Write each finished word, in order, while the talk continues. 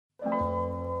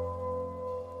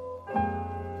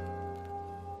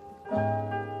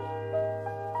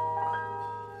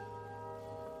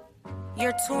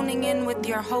You're tuning in with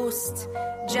your host,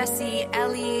 Jesse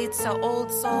Ellie, to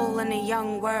Old Soul in a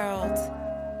Young World.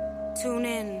 Tune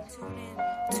in,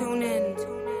 tune in,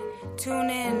 tune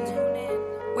in.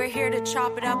 We're here to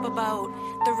chop it up about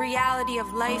the reality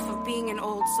of life of being an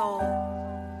old soul.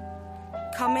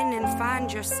 Come in and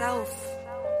find yourself,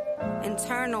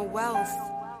 internal wealth.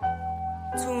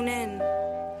 Tune in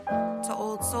to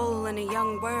Old Soul in a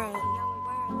Young World.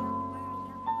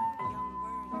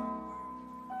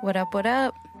 What up, what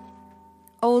up?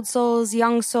 Old souls,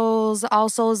 young souls, all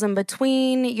souls in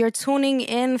between. You're tuning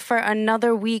in for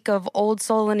another week of Old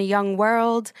Soul in a Young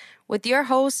World with your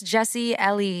host, Jesse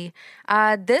Ellie.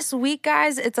 This week,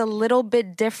 guys, it's a little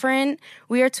bit different.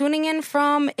 We are tuning in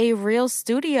from a real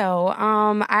studio.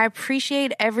 I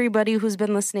appreciate everybody who's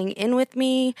been listening in with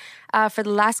me. For the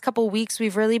last couple weeks,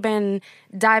 we've really been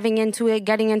diving into it,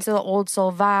 getting into the old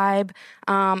soul vibe,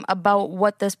 about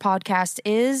what this podcast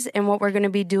is and what we're going to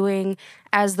be doing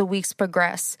as the weeks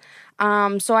progress.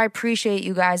 So I appreciate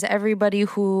you guys, everybody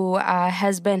who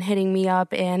has been hitting me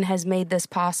up and has made this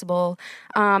possible.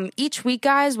 Each week,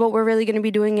 guys, what we're really going to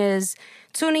be doing is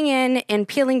tuning in and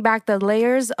peeling back the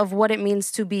layers of what it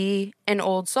means to be an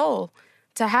old soul,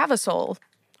 to have a soul,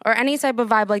 or any type of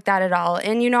vibe like that at all.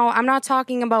 And, you know, I'm not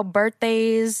talking about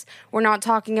birthdays. We're not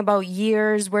talking about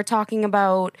years. We're talking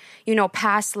about, you know,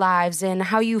 past lives and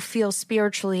how you feel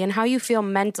spiritually and how you feel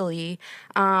mentally,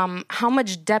 how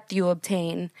much depth you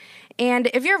obtain.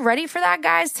 And if you're ready for that,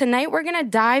 guys, tonight we're going to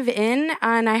dive in.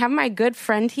 And I have my good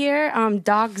friend here,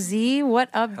 Doc Z. What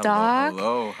up, Doc?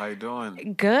 Hello. How you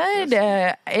doing? Good.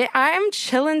 I'm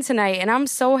chilling tonight. And I'm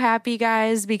so happy,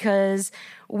 guys, because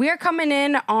we're coming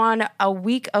in on a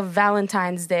week of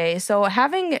Valentine's Day. So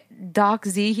having Doc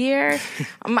Z here,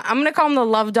 I'm going to call him the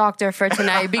love doctor for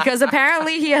tonight because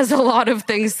apparently he has a lot of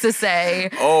things to say.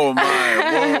 Oh,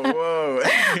 my. Whoa.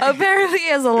 Apparently he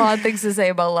has a lot of things to say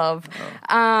about love.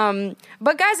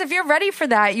 But guys, if you're ready for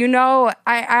that, you know,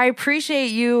 I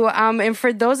appreciate you. And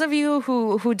for those of you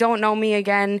who don't know me,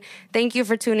 again, thank you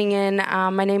for tuning in.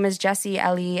 My name is Jesse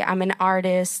Ellie. I'm an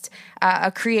artist,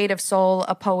 a creative soul,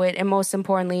 a poet, and most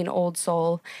importantly, an old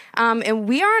soul. And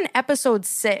we are on episode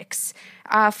 6.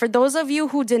 For those of you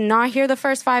who did not hear the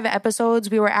first 5 episodes,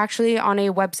 we were actually on a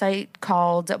website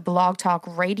called Blog Talk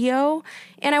Radio.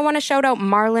 And I want to shout out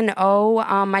Marlon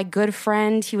O, my good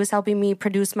friend. He was helping me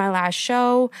produce my last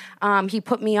show. He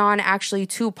put me on actually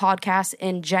 2 podcasts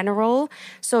in general.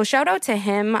 So shout out to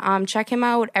him. Check him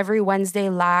out every Wednesday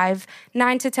live,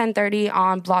 9 to 10:30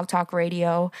 on Blog Talk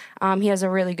Radio. He has a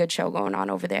really good show going on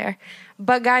over there.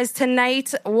 But guys,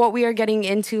 tonight, what we are getting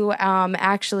into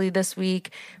actually this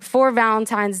week for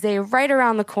Valentine's Day, right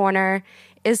around the corner,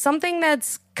 is something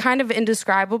that's kind of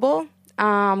indescribable,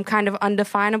 kind of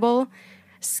undefinable,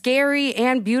 scary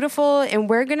and beautiful, and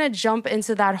we're going to jump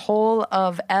into that hole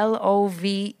of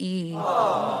L-O-V-E.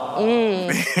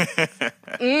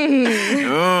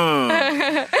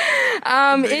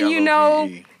 And you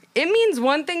know, it means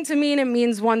one thing to me and it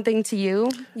means one thing to you.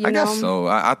 I guess so.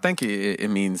 I think it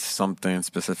means something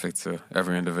specific to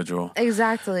every individual.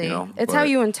 Exactly. You know, it's how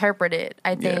you interpret it,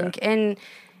 I think. Yeah.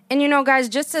 And you know, guys,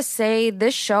 just to say,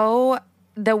 this show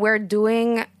that we're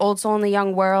doing, Old Soul in the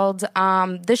Young World,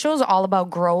 this show is all about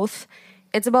growth.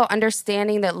 It's about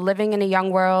understanding that living in a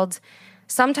young world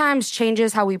sometimes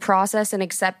changes how we process and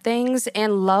accept things,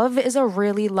 and love is a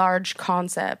really large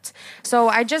concept. So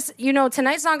I just, you know,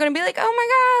 tonight's not going to be like, oh my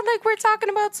God, like we're talking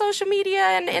about social media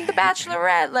and The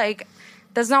Bachelorette. Like,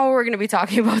 that's not what we're going to be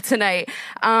talking about tonight.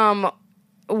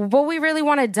 What we really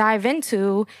want to dive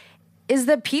into is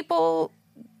that people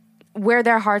wear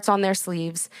their hearts on their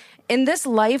sleeves. And this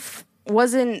life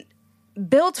wasn't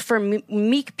built for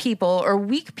meek people or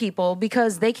weak people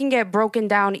because they can get broken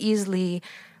down easily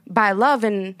by love.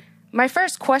 And my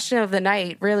first question of the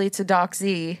night, really, to Doc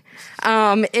Z,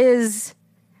 is,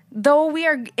 though we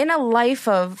are in a life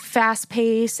of fast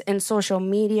pace and social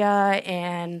media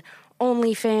and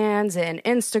OnlyFans and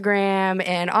Instagram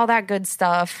and all that good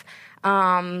stuff,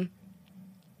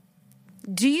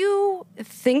 do you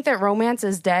think that romance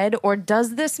is dead, or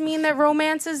does this mean that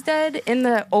romance is dead in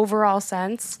the overall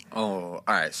sense? Oh, all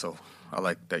right. So I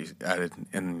like that you added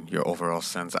in your overall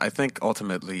sense. I think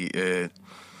ultimately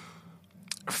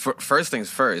first things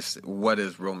first, what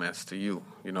is romance to you,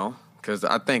 you know? Because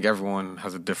I think everyone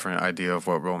has a different idea of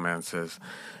what romance is.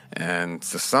 And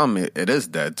to some, it is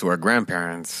dead. To our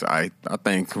grandparents, I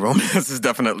think romance is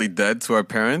definitely dead. To our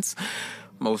parents,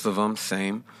 most of them,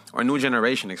 same. Our new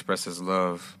generation expresses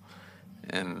love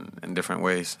in different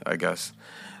ways, I guess.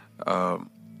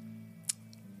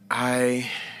 I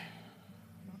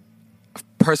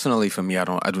personally, for me, I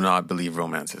do not believe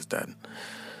romance is dead.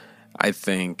 I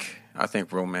think I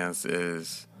think romance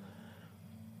is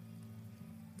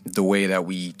the way that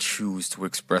we choose to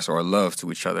express our love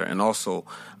to each other, and also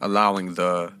allowing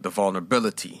the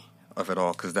vulnerability of it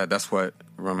all, because that's what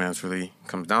romance really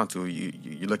comes down to.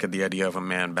 You look at the idea of a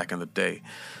man back in the day,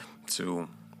 to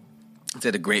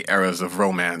the great eras of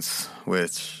romance,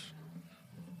 which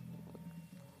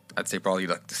I'd say probably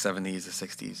like the 70s, the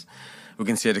 60s. We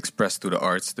can see it expressed through the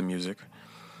arts, the music,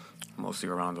 mostly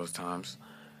around those times.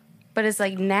 But it's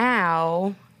like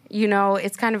now,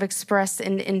 it's kind of expressed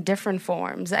in different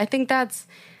forms. I think that's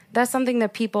something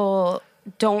that people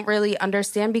don't really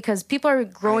understand, because people are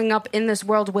growing up in this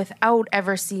world without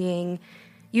ever seeing,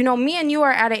 me and you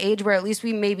are at an age where at least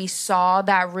we maybe saw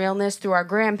that realness through our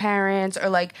grandparents, or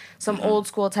like some old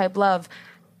school type love.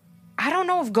 I don't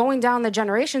know if going down the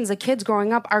generations, the kids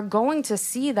growing up are going to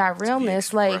see that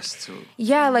realness. Like,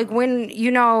 yeah, like when,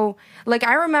 like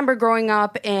I remember growing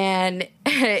up, and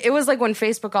it was like when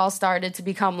Facebook all started to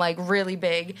become like really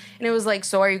big, and it was like,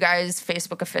 so are you guys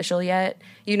Facebook official yet?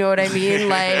 You know what I mean?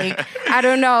 Like, I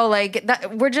don't know, like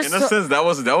that, we're just in a sense that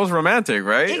was romantic,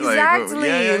 right?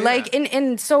 Exactly. Like,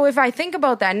 and so if I think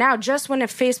about that now, just when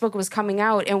Facebook was coming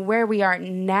out and where we are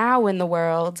now in the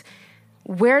world,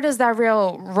 where does that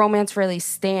real romance really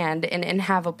stand and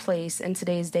have a place in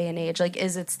today's day and age? Like,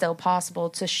 is it still possible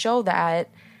to show that,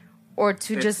 or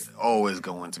to it's always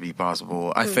going to be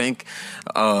possible. I think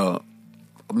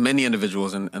many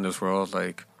individuals in this world,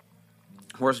 like,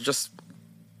 we're just,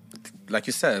 like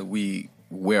you said, we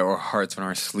wear our hearts on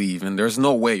our sleeve, and there's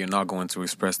no way you're not going to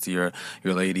express to your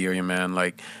lady or your man,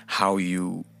 like, how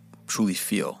you truly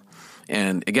feel.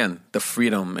 And again, the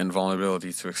freedom and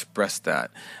vulnerability to express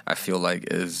that, I feel like,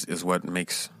 is what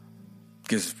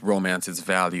gives romance its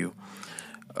value.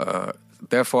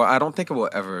 Therefore, I don't think it will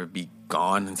ever be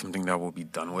gone and something that will be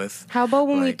done with. How about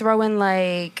when we throw in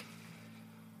like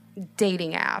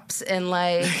dating apps and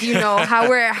like, how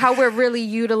we're really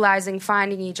utilizing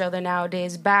finding each other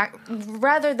nowadays,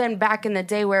 rather than back in the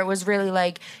day where it was really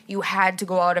like you had to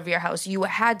go out of your house, you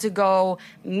had to go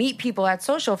meet people at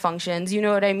social functions, you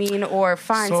know what I mean, or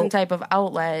find some type of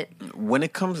outlet. When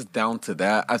it comes down to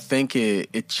that, I think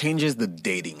it changes the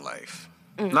dating life,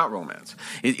 not romance.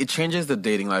 It changes the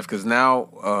dating life, because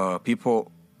now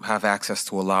people have access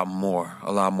to a lot more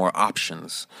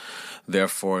options,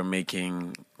 therefore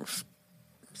making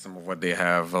some of what they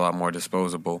have a lot more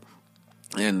disposable.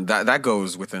 And that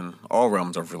goes within all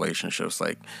realms of relationships,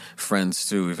 like friends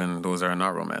too, even those that are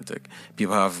not romantic.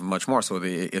 People have much more, so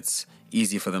it's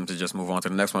easy for them to just move on to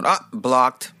the next one.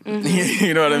 Blocked.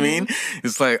 You know what I mean?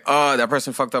 It's like, that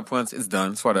person fucked up once, it's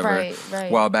done, it's whatever.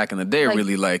 Right. While back in the day,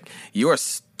 really, like, you are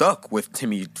stuck with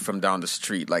Timmy from down the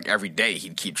street. Like, every day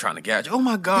he'd keep trying to get at you. Oh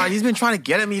my God, he's been trying to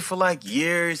get at me for like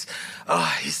years.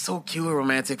 He's so cute,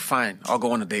 romantic. Fine, I'll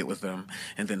go on a date with him.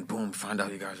 And then boom, find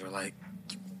out you guys are like,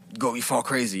 you fall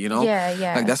crazy,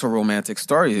 Yeah. Like, that's a romantic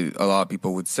story, a lot of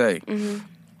people would say.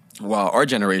 While our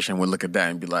generation would look at that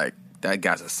and be like, that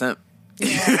guy's a simp.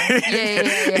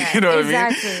 Yeah. You know what I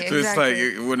mean? So it's like,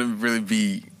 it wouldn't really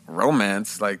be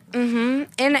romance, like. And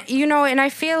and I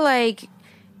feel like,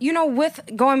 with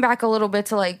going back a little bit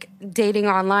to like dating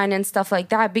online and stuff like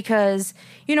that, because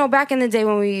back in the day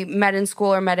when we met in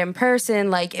school or met in person,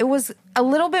 like, it was a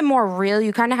little bit more real.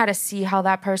 You kind of had to see how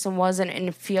that person was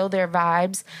and feel their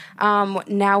vibes.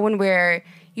 Now when we're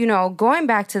going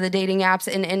back to the dating apps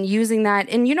and using that.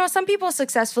 And, some people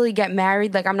successfully get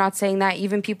married. Like, I'm not saying that.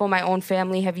 Even people in my own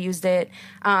family have used it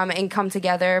and come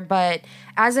together. But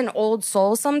as an old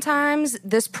soul, sometimes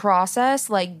this process,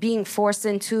 like being forced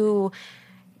into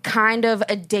kind of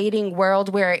a dating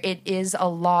world where it is a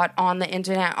lot on the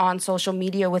internet, on social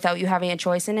media, without you having a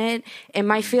choice in it, it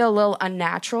might feel a little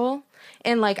unnatural.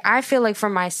 And, like, I feel like for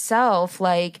myself,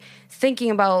 like, thinking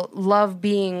about love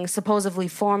being supposedly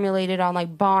formulated on,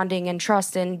 like, bonding and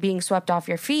trust and being swept off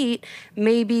your feet,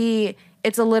 maybe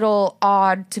it's a little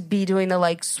odd to be doing the,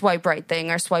 like, swipe right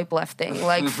thing or swipe left thing,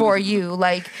 like, for you.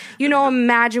 Like,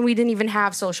 imagine we didn't even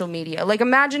have social media. Like,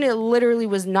 imagine it literally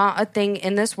was not a thing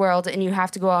in this world and you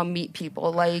have to go out and meet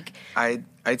people. Like,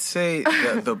 I'd say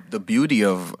the beauty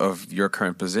of your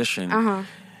current position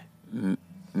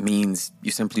means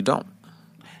you simply don't.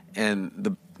 And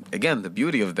the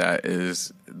beauty of that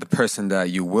is the person that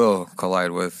you will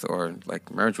collide with or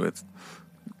like merge with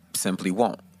simply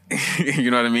won't. You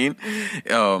know what I mean?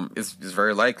 It's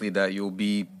very likely that you'll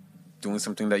be doing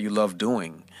something that you love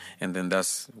doing, and then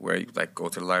that's where you like go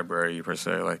to the library per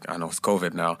se. Like, I know it's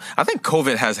COVID now. I think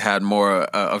COVID has had more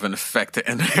of an effect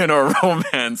in our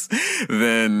romance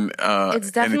than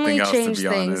it's definitely anything else, changed to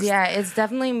be things. honest. Yeah, it's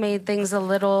definitely made things a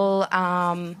little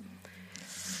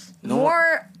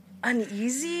more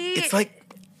uneasy.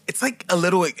 it's like a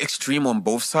little extreme on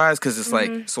both sides because it's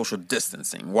like social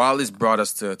distancing. While it's brought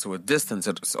us to a distance,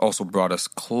 it's also brought us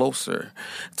closer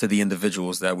to the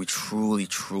individuals that we truly,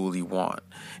 truly want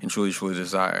and truly, truly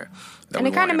desire. And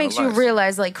it kind of makes you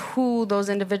realize like who those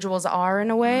individuals are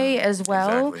in a way as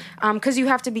well. Exactly. Because you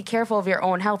have to be careful of your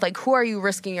own health. Like, who are you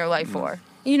risking your life for?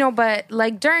 You know, but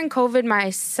like during COVID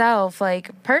myself, like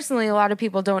personally, a lot of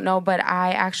people don't know, but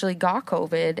I actually got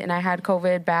COVID and I had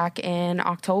COVID back in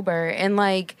October. And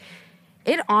like,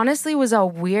 it honestly was a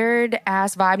weird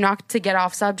ass vibe, not to get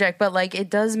off subject, but like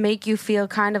it does make you feel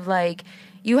kind of like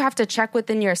you have to check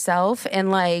within yourself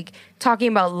and like talking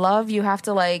about love, you have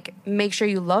to like make sure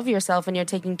you love yourself and you're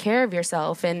taking care of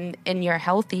yourself and you're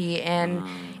healthy and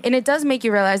it does make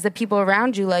you realize that people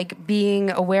around you, like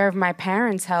being aware of my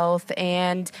parents' health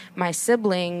and my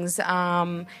siblings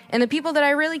and the people that I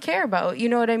really care about, you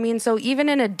know what I mean? So even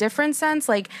in a different sense,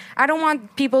 like I don't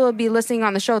want people to be listening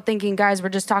on the show thinking, guys, we're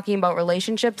just talking about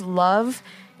relationships. Love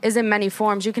is in many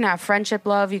forms. You can have friendship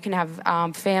love. You can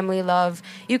have family love.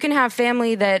 You can have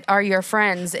family that are your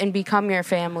friends and become your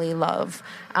family love.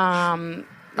 You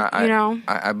know?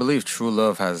 I believe true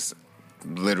love has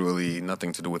literally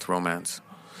nothing to do with romance.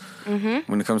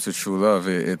 When it comes to true love,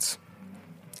 it's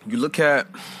you look at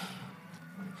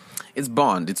it's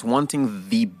bond. It's wanting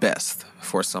the best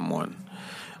for someone,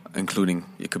 including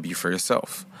it could be for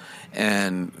yourself,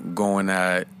 and going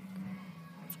at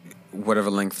whatever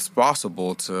lengths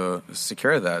possible to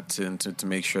secure that, to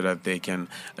make sure that they can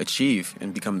achieve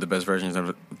and become the best versions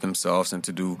of themselves and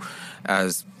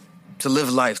to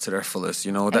live life to their fullest,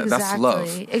 you know, that's love.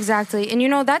 Exactly. And you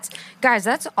know, that's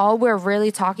all we're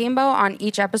really talking about on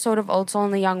each episode of Old Soul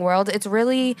in the Young World. It's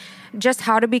really just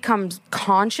how to become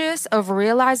conscious of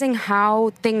realizing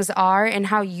how things are and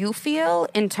how you feel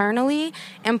internally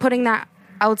and putting that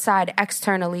outside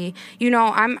externally. You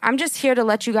know, I'm just here to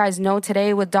let you guys know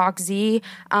today with Doc Z,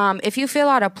 if you feel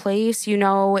out of place, you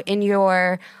know, in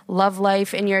your love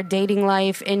life, in your dating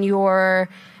life, in your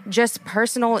just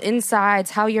personal insides,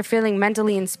 how you're feeling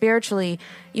mentally and spiritually,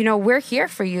 you know, we're here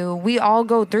for you. We all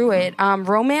go through it.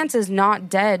 Romance is not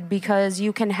dead because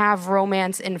you can have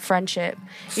romance in friendship.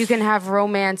 You can have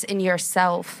romance in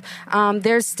yourself.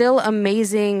 There's still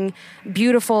amazing,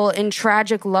 beautiful, and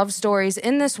tragic love stories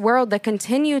in this world that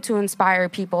continue to inspire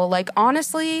people. Like,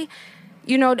 honestly,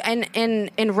 you know,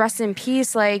 and rest in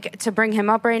peace, like, to bring him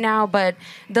up right now, but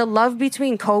the love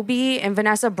between Kobe and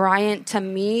Vanessa Bryant, to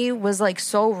me, was, like,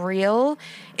 so real.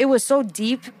 It was so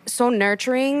deep, so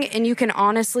nurturing, and you can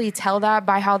honestly tell that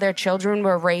by how their children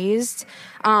were raised.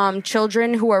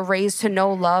 Children who are raised to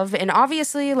know love. And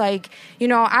obviously, like, you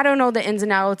know, I don't know the ins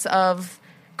and outs of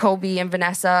Kobe and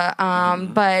Vanessa,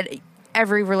 but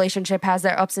every relationship has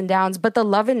their ups and downs, but the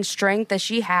love and strength that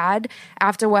she had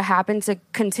after what happened to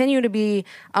continue to be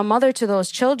a mother to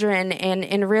those children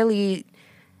and really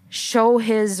show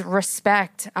his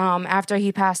respect after he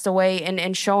passed away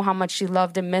and show how much she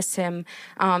loved and missed him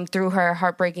through her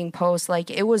heartbreaking post.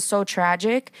 Like, it was so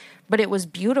tragic, but it was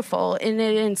beautiful, and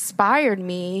it inspired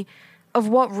me of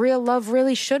what real love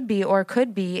really should be or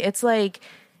could be. It's like,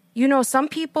 you know, some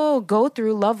people go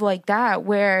through love like that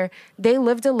where they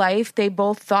lived a life. They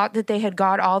both thought that they had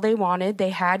got all they wanted.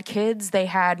 They had kids. They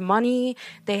had money.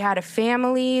 They had a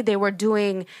family. They were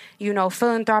doing, you know,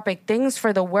 philanthropic things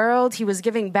for the world. He was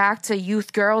giving back to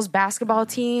youth girls basketball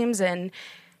teams and,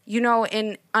 you know,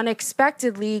 and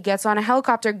unexpectedly gets on a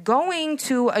helicopter going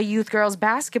to a youth girls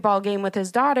basketball game with his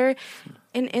daughter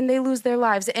and they lose their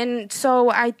lives. And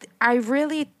so I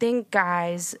really think,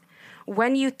 guys,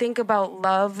 when you think about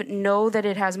love, know that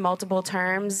it has multiple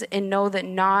terms and know that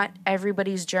not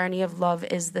everybody's journey of love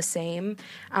is the same.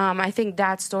 I think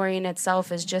that story in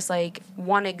itself is just like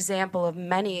one example of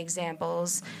many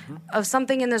examples of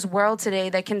something in this world today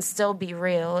that can still be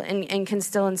real and can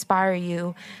still inspire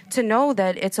you to know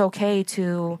that it's okay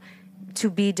to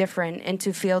be different and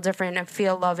to feel different and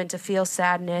feel love and to feel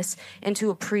sadness and to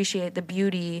appreciate the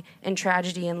beauty and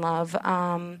tragedy in love.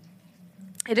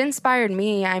 It inspired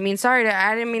me. I mean,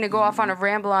 I didn't mean to go off on a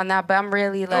ramble on that, but I'm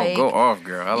really like... Oh, go off,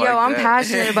 girl. I like that. I'm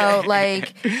passionate about,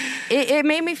 like... It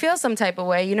made me feel some type of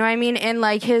way, you know what I mean? And,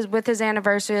 like, with his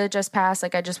anniversary that just passed,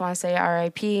 like, I just want to say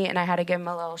R.I.P., and I had to give him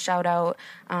a little shout-out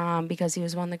because he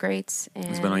was one of the greats. And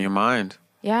it's been on your mind.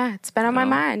 Yeah, it's been on my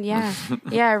mind, yeah.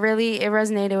 Yeah, it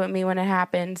resonated with me when it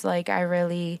happened. Like,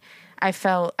 I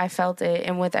felt it,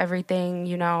 and with everything,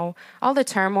 you know, all the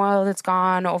turmoil that's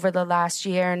gone over the last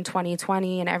year in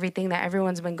 2020 and everything that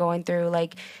everyone's been going through,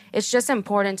 like, it's just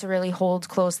important to really hold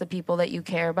close the people that you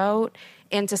care about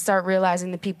and to start realizing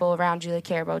the people around you that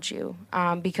care about you,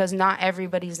 because not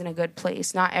everybody's in a good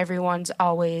place. Not everyone's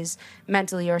always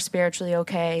mentally or spiritually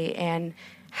okay, and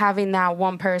having that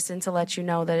one person to let you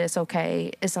know that it's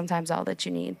okay is sometimes all that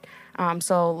you need.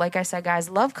 So like I said, guys,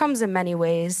 love comes in many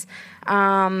ways.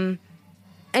 And,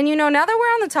 you know, now that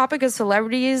we're on the topic of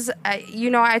celebrities,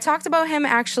 I talked about him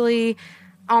actually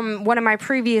on one of my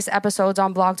previous episodes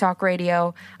on Blog Talk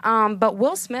Radio. But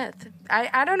Will Smith,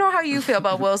 I don't know how you feel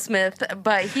about Will Smith,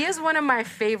 but he is one of my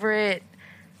favorite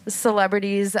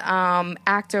celebrities,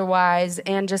 actor-wise,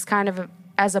 and just kind of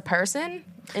as a person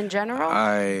in general.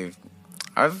 I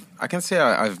can say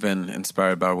I've been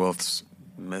inspired by Will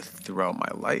Smith throughout my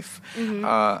life.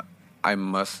 I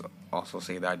must also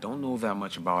say that I don't know that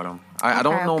much about him. I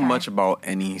don't know much about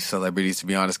any celebrities, to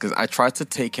be honest, because I try to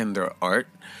take in their art,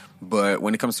 but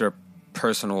when it comes to their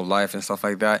personal life and stuff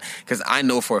like that, because I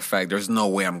know for a fact there's no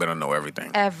way I'm gonna know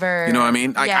everything ever. You know what I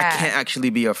mean? I can't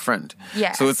actually be a friend.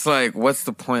 Yeah. So it's like, what's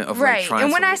the point of right? Like, trying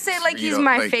and when to, I say like he's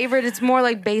my favorite, it's more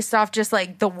like based off just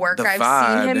like the work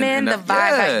I've seen him in, the vibe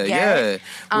I get. Yeah.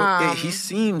 Well, he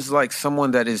seems like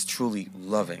someone that is truly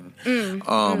loving.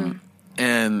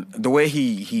 And the way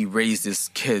he raised his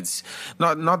kids,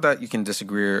 not that you can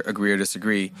agree or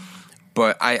disagree,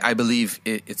 but I believe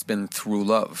it's been through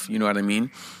love. You know what I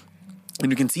mean?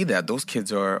 And you can see that those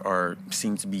kids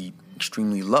seem to be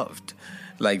extremely loved.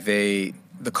 Like the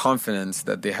confidence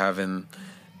that they have in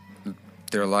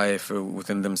their life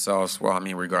within themselves. Well, I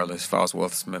mean, regardless, if I was Will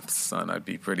Smith's son, I'd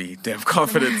be pretty damn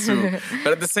confident too.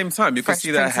 But at the same time, you can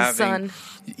see that having,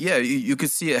 you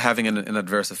could see it having an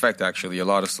adverse effect. Actually, a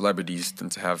lot of celebrities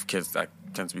tend to have kids that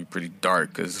tend to be pretty dark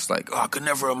because it's like, I could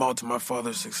never amount to my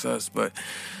father's success, but.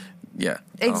 Yeah.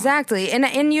 Exactly.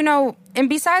 And you know, and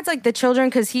besides like the children,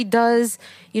 because he does,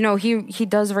 you know, he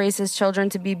does raise his children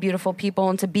to be beautiful people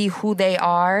and to be who they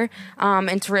are,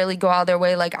 and to really go out their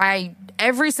way. Like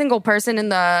every single person in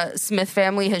the Smith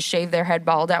family has shaved their head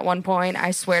bald at one point.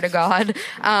 I swear to God.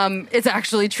 It's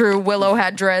actually true. Willow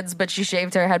had dreads, but she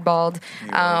shaved her head bald.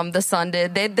 The son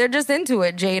did. They're just into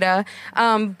it, Jada.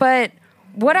 But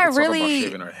what I really... Talk about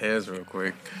shaving our hairs real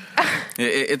quick.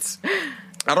 It's...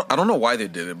 I don't know why they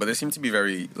did it, but they seem to be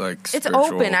very like spiritual.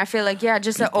 It's open. I feel like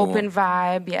just an open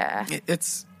vibe. Yeah,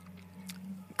 it's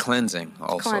cleansing.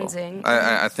 Also, cleansing.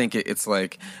 I think it's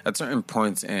like at certain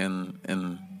points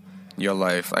in your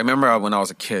life. I remember when I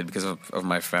was a kid, because of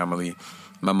my family,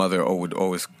 my mother would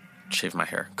always shave my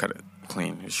hair, cut it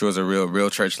clean. She was a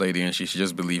real church lady, and she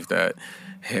just believed that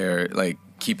hair, like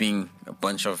keeping a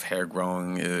bunch of hair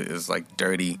growing, is like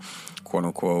dirty, quote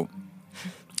unquote.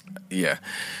 Yeah.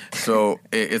 So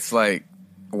it's like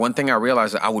one thing I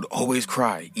realized that I would always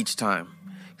cry each time.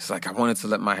 It's like I wanted to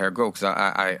let my hair grow because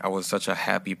I was such a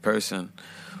happy person.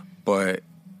 But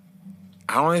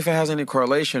I don't know if it has any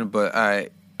correlation, but I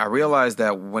realized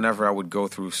that whenever I would go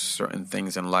through certain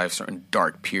things in life, certain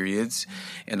dark periods,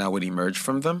 and I would emerge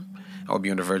from them, I would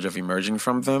be on the verge of emerging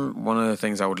from them, one of the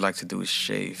things I would like to do is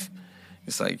shave.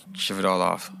 It's like, shave it all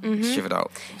off. Shave it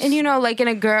out. And, you know, like in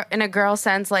a girl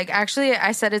sense, like, actually,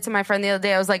 I said it to my friend the other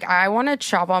day. I was like, I want to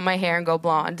chop all my hair and go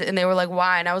blonde. And they were like,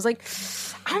 why? And I was like,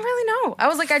 I don't really know. I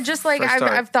was like,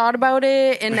 I've thought about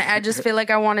it, and I just feel like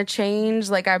I want to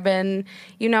change. Like, I've been,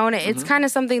 you know, and it's kind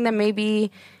of something that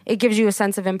maybe it gives you a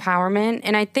sense of empowerment.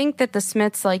 And I think that the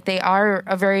Smiths, like, they are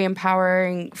a very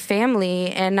empowering family.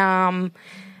 And,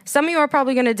 some of you are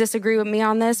probably going to disagree with me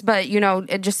on this, but, you know,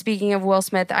 just speaking of Will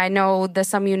Smith, I know that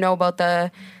some of you know about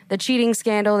the cheating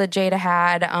scandal that Jada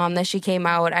had, that she came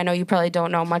out. I know you probably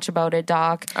don't know much about it,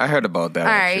 Doc. I heard about that.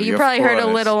 All right, actually. You probably heard a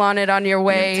little on it on your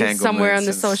way somewhere on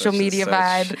the social media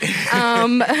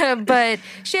vibe. But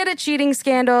she had a cheating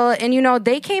scandal, and, you know,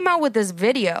 they came out with this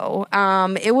video.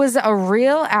 It was a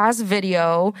real-ass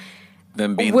video.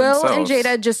 Them being Will themselves. and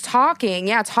Jada just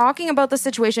talking about the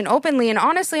situation openly. And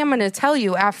honestly, I'm going to tell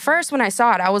you, at first when I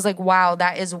saw it, I was like, wow,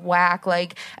 that is whack.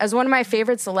 Like, as one of my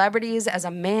favorite celebrities, as a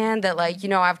man that, like, you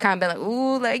know, I've kind of been like,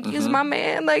 ooh, like, he's my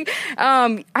man. Like,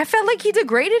 I felt like he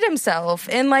degraded himself.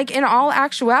 And, like, in all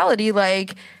actuality,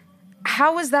 like,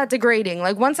 how is that degrading?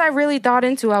 Like, once I really thought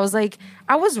into it, I was like,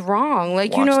 I was wrong.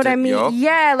 Like, you know what I mean? Yep.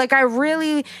 Yeah, like,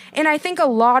 and I think a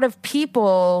lot of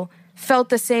people felt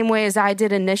the same way as I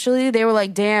did initially. They were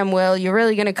like, damn, Will, you're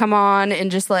really going to come on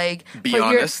and just like... Be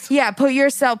honest. Put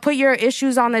your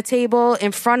issues on the table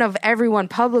in front of everyone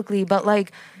publicly. But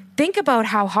like, think about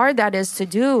how hard that is to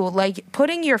do. Like,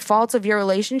 putting your faults of your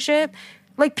relationship...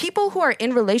 Like, people who are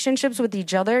in relationships with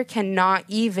each other cannot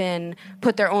even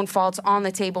put their own faults on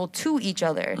the table to each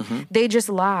other. They just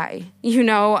lie, you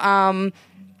know?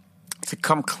 To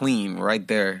come clean right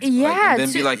there. Yeah. Like, and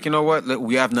then be like, you know what?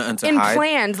 We have nothing to hide. And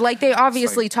planned. Like, they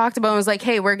obviously talked about it. It was like,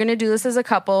 hey, we're going to do this as a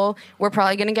couple. We're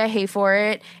probably going to get hate for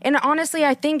it. And honestly,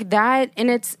 I think that in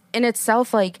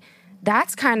itself, like,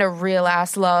 that's kind of real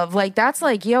ass love. Like, that's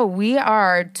like, yo, we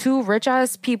are two rich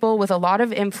ass people with a lot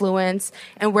of influence,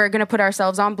 and we're going to put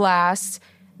ourselves on blast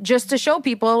just to show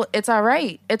people it's all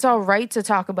right. It's all right to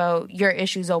talk about your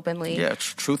issues openly. Yeah,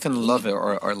 truth and love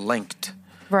are linked.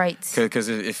 Right. Because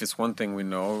if it's one thing we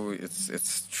know,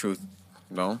 it's truth.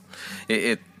 No,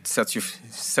 it sets you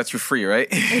free, right?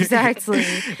 Exactly.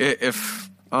 If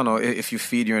I don't know, if you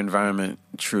feed your environment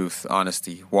truth,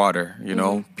 honesty, water,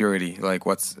 purity, like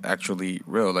what's actually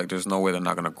real, like there's no way they're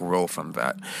not going to grow from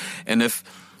that. And if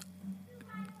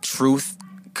truth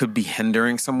could be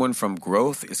hindering someone from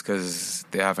growth, it's because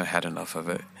they haven't had enough of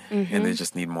it, and they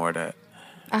just need more of that.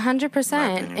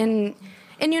 100%.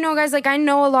 And guys, like, I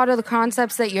know a lot of the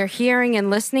concepts that you're hearing and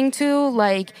listening to,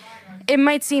 like, it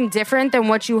might seem different than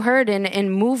what you heard in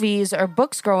movies or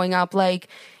books growing up. Like,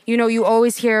 you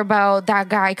always hear about that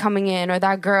guy coming in or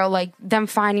that girl, like, them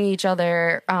finding each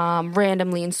other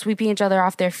randomly and sweeping each other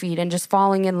off their feet and just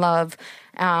falling in love,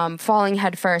 falling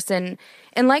head first.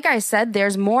 And like I said,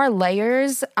 there's more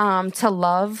layers to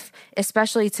love,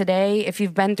 especially today. If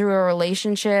you've been through a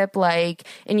relationship, like,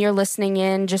 and you're listening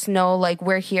in, just know, like,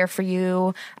 we're here for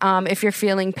you. If you're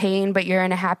feeling pain, but you're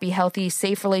in a happy, healthy,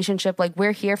 safe relationship, like,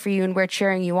 we're here for you and we're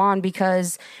cheering you on,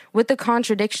 because with the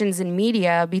contradictions in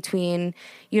media between,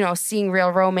 seeing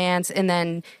real romance and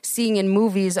then seeing in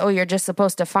movies, oh, you're just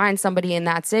supposed to find somebody and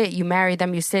that's it. You marry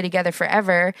them, you stay together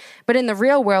forever. But in the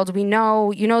real world, we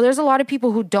know, there's a lot of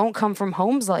people who don't come from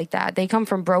homes like that. They come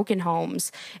from broken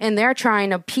homes, and they're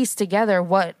trying to piece together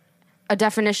what a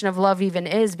definition of love even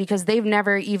is, because they've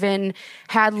never even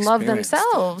had love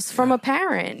themselves from a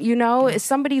parent, It's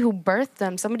somebody who birthed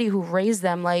them, somebody who raised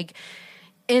them, like,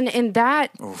 in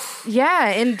that, oof.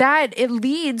 Yeah, in that it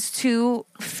leads to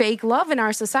fake love in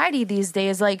our society these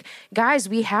days. Like, guys,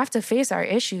 we have to face our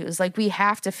issues. Like, we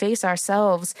have to face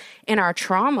ourselves and our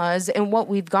traumas and what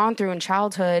we've gone through in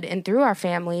childhood and through our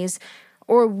families,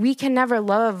 or we can never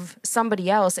love somebody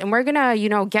else. And we're gonna,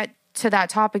 get to that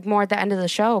topic more at the end of the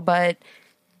show, but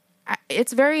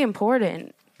it's very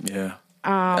important. Yeah,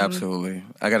 absolutely.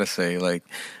 I gotta say, like,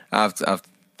 I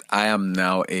am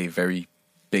now a very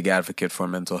big advocate for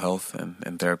mental health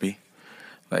and therapy.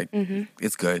 Like,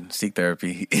 it's good. Seek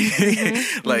therapy.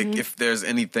 Like, if there's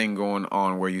anything going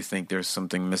on where you think there's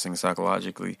something missing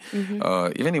psychologically,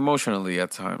 even emotionally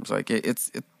at times, like,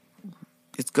 it's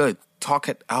good. Talk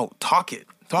it out. Talk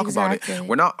about it.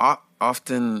 We're not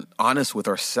often honest with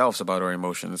ourselves about our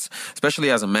emotions,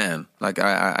 especially as a man. Like,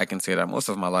 I can say that most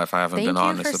of my life I haven't been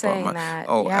honest about that.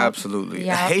 Oh, yep. Absolutely.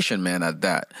 Yep. A Haitian man at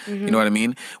that. You know what I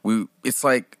mean? It's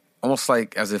like almost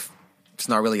like as if it's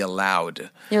not really allowed.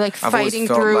 You're like fighting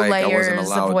through like layers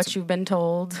of what you've been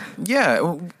told.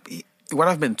 Yeah. What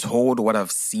I've been told, what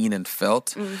I've seen and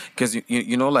felt. Because,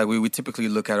 like we typically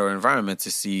look at our environment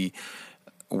to see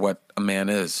what a man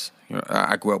is.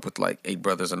 I grew up with like 8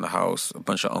 brothers in the house, a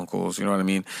bunch of uncles, you know what I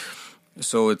mean?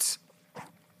 So it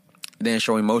didn't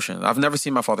show emotion. I've never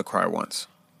seen my father cry once.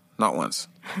 Not once.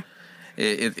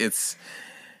 It's...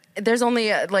 There's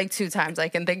only like 2 times I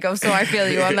can think of, so I feel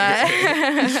you on that.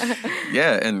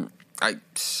 Yeah, and I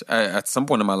at some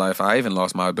point in my life, I even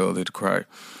lost my ability to cry.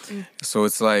 So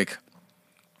it's like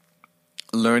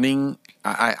learning.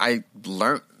 I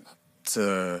learned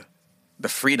the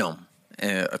freedom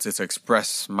to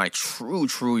express my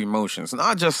true emotions,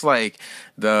 not just like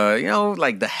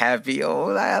like the happy,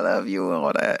 oh, I love you and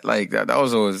all that. Like that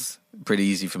was always pretty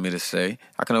easy for me to say.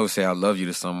 I can always say I love you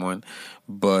to someone,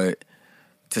 but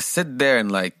to sit there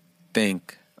and like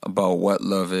think about what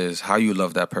love is, how you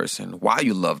love that person, why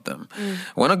you love them.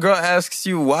 When a girl asks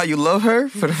you why you love her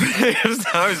for the first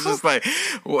time, it's just like,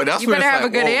 well, that's you when better it's have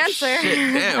like, a good oh, answer.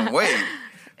 Shit, damn, wait.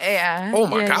 Yeah. Oh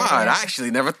my God, I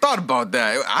actually never thought about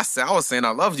that. I was saying I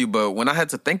loved you, but when I had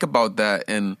to think about that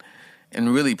and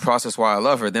really process why I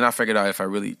love her, then I figured out if I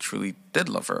really truly did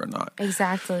love her or not.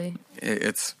 Exactly.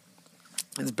 It's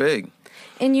big.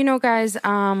 And guys,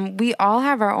 we all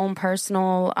have our own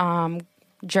personal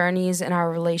journeys in our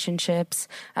relationships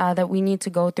that we need to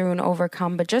go through and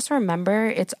overcome. But just remember,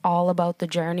 it's all about the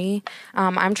journey.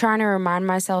 I'm trying to remind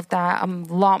myself that a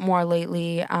lot more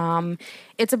lately.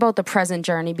 It's about the present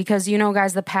journey because,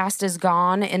 guys, the past is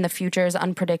gone and the future is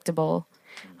unpredictable.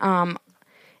 And,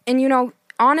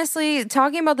 honestly,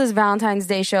 talking about this Valentine's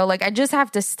Day show, like, I just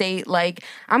have to state, like,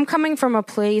 I'm coming from a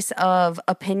place of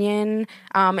opinion,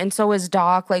 and so is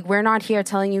Doc. Like, we're not here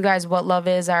telling you guys what love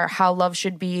is or how love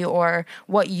should be or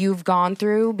what you've gone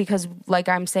through because, like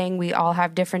I'm saying, we all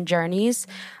have different journeys.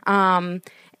 And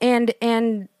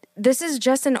this is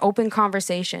just an open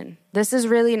conversation. This is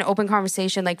really an open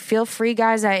conversation. Like, feel free,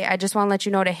 guys. I just want to let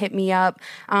you know to hit me up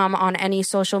on any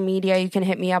social media. You can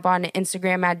hit me up on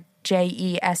Instagram at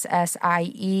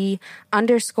JESSIE_ELLLY.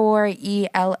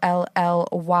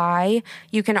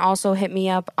 You can also hit me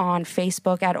up on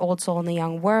Facebook at Old Soul in the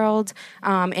Young World.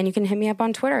 And you can hit me up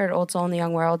on Twitter at Old Soul in the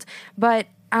Young World. But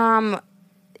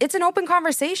it's an open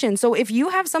conversation. So if you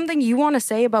have something you want to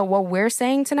say about what we're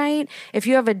saying tonight, if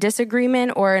you have a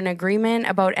disagreement or an agreement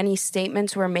about any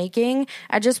statements we're making,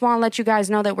 I just want to let you guys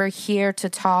know that we're here to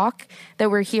talk, that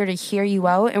we're here to hear you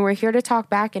out, and we're here to talk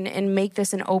back and make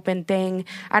this an open thing.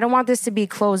 I don't want this to be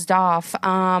closed off.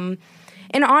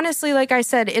 And honestly, like I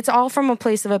said, it's all from a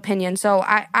place of opinion. So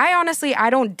I honestly, I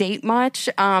don't date much.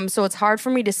 So it's hard for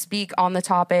me to speak on the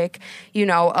topic, you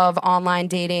know, of online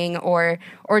dating or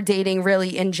dating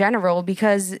really in general,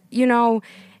 because, you know,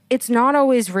 it's not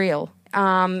always real.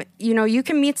 You know, you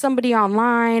can meet somebody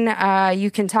online,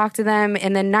 you can talk to them,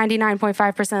 and then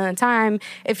 99.5% of the time,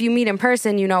 if you meet in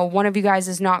person, you know, one of you guys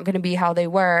is not going to be how they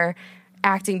were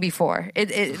acting before.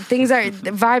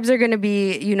 Vibes are going to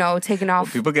be, you know, taken off.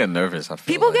 Well, people get nervous.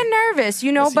 People get nervous,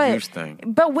 you know, that's a huge thing.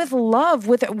 But with love,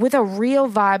 with a real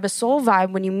vibe, a soul vibe,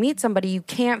 when you meet somebody, you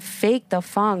can't fake the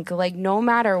funk, like no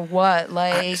matter what.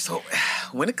 Like, so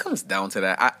when it comes down to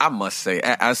that, I must say,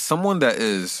 as someone that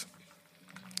is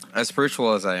as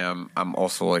spiritual as I am, I'm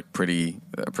also like pretty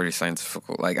scientific.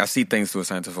 Like I see things through a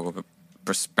scientific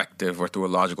perspective or through a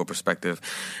logical perspective,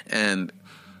 and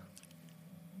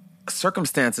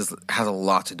circumstances has a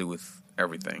lot to do with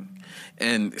everything.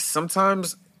 And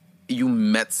sometimes you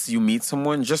meet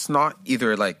someone, just not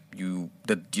either like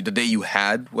the day you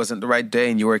had wasn't the right day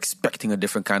and you were expecting a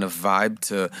different kind of vibe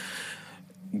to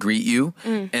greet you,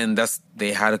 and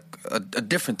they had a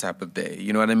different type of day,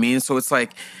 you know what I mean? So it's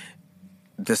like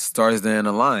the stars didn't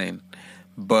align.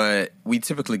 But we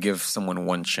typically give someone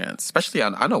one chance, especially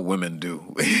I know women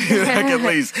do. Like at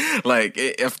least, like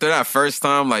after that first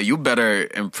time, like you better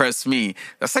impress me.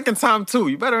 The second time too,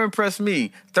 you better impress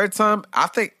me. Third time, I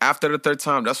think after the third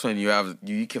time, that's when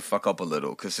you can fuck up a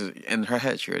little, because in her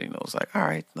head she already knows. Like, all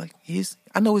right, like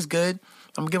I know he's good.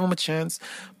 I'm gonna give him a chance.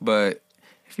 But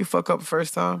if you fuck up the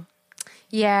first time.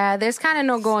 Yeah, there's kind of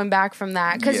no going back from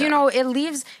that, because you know, it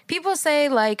leaves. People say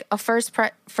like a first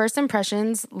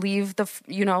impressions leave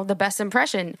the best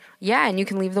impression. Yeah, and you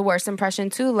can leave the worst impression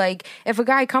too. Like if a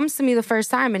guy comes to me the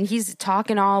first time and he's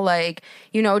talking all like,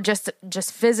 you know, just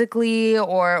physically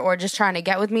or just trying to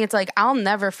get with me, it's like I'll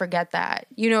never forget that.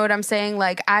 You know what I'm saying?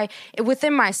 Like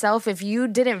within myself, if you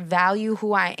didn't value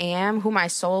who I am, who my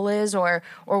soul is, or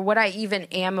what I even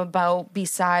am about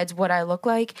besides what I look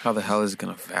like, how the hell is it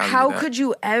gonna value how that? could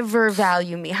you ever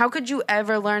value me? How could you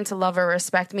ever learn to love or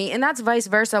respect me? And that's vice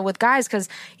versa with guys, because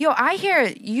I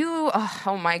hear you.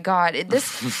 Oh my God,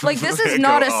 this is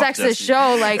not a sexist Jessie.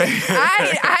 show. Like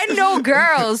I know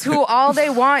girls who all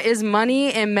they want is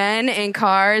money and men and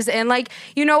cars, and like,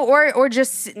 you know, or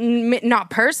just not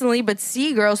personally, but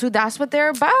see girls who that's what they're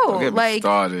about. Like,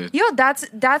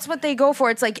 that's what they go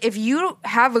for. It's like if you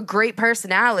have a great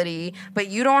personality, but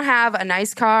you don't have a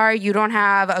nice car, you don't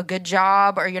have a good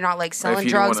job, or you're not like selling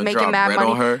drugs, making mad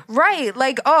money, right?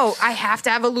 Like, oh, I have to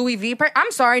have a Louis V purse.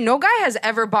 I'm sorry, no guy has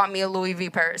ever bought me a Louis V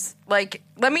purse. Like,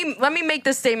 let me make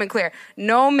this statement clear: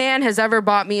 no man has ever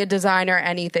bought me a designer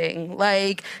anything.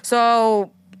 Like,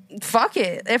 so fuck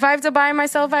it. If I have to buy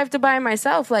myself, I have to buy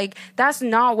myself. Like, that's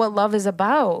not what love is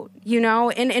about, you know?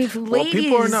 And ladies,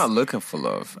 people are not looking for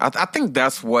love. I think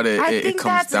that's what it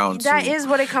comes down to. That is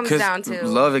what it comes down to.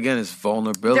 Love, again, is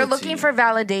vulnerability. They're looking for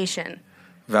validation.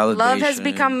 Love has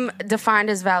become defined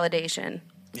as validation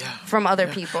from other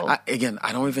people. I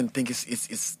don't even think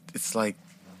it's like,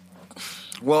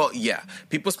 well, yeah,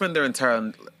 people spend their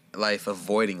entire life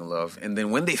avoiding love, and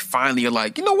then when they finally are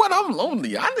like, you know what, I'm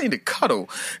lonely, I need to cuddle,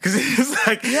 because it's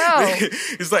like,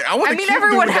 I want to. I mean,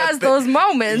 everyone has those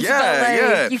moments.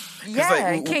 Yeah, but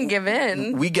like, you can't give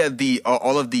in. We get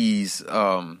all of these.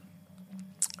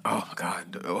 Oh my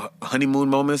God, honeymoon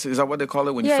moments, is that what they call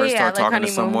it when you first start talking to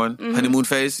someone? Mm-hmm. Honeymoon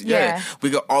phase? Yeah. We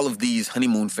got all of these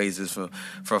honeymoon phases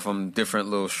from different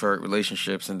little short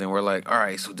relationships, and then we're like, all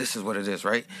right, so this is what it is,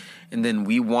 right? And then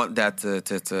we want that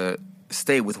to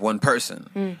stay with one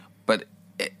person. But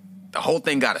the whole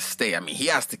thing got to stay. I mean, he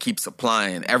has to keep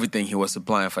supplying everything he was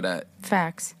supplying for that.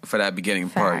 Facts. For that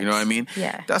beginning part, you know what I mean?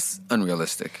 Yeah. That's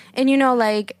unrealistic. And you know,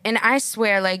 like, and I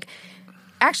swear, like,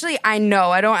 actually, I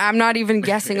know. I'm not even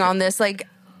guessing on this. Like,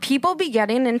 people be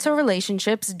getting into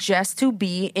relationships just to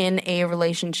be in a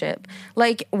relationship.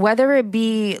 Like, whether it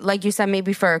be, like you said,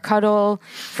 maybe for a cuddle,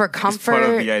 for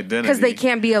comfort, because they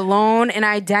can't be alone, an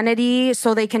identity,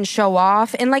 so they can show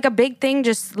off. And, like, a big thing,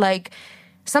 just, like,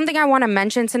 Something I want to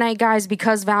mention tonight, guys,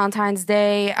 because Valentine's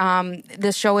Day,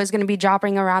 this show is going to be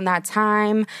dropping around that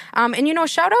time. And,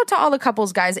 shout out to all the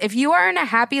couples, guys. If you are in a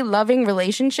happy, loving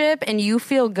relationship and you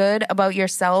feel good about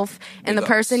yourself and the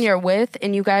person you're with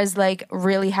and you guys,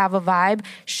 really have a vibe,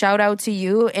 shout out to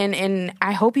you. And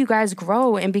I hope you guys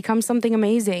grow and become something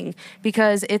amazing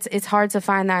because it's hard to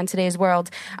find that in today's world.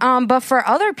 But for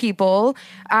other people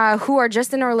who are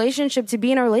just in a relationship, to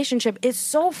be in a relationship, it's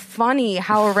so funny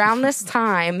how around this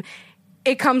time,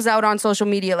 it comes out on social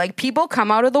media. People come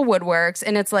out of the woodworks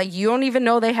and it's you don't even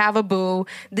know they have a boo.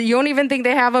 You don't even think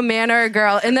they have a man or a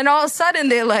girl. And then all of a sudden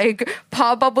they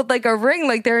pop up with a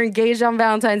ring, they're engaged on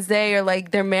Valentine's Day, or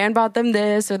their man bought them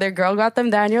this or their girl got them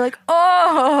that. And you're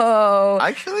oh.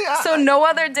 Actually, so no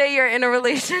other day you're in a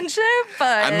relationship,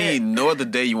 but no other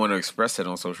day you want to express it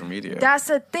on social media. That's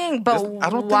the thing. But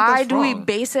why do we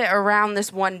base it around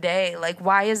this one day?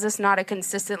 Why is this not a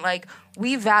consistent,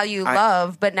 we value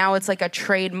love, but now it's a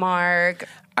trademark.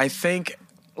 I think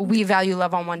we value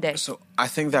love on one day. So I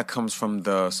think that comes from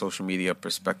the social media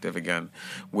perspective again,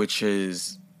 which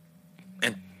is,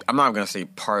 and I'm not going to say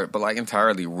part, but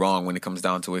entirely wrong when it comes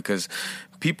down to it, because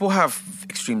people have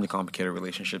extremely complicated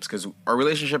relationships, because our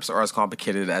relationships are as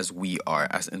complicated as we are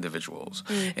as individuals.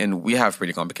 And we have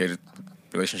pretty complicated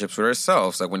relationships with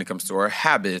ourselves, when it comes to our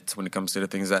habits, when it comes to the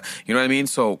things that, you know what I mean?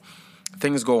 So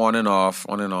things go on and off,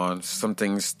 on and on. Some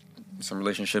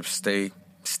relationships stay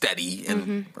steady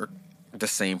and are the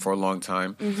same for a long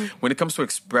time. When it comes to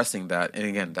expressing that, and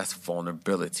again, that's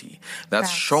vulnerability. That's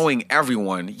showing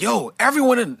everyone,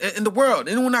 everyone in the world,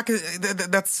 anyone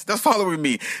that's following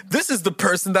me, this is the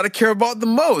person that I care about the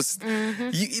most.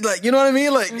 You know what I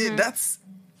mean? That's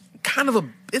kind of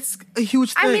it's a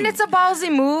huge thing. It's a ballsy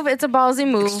move.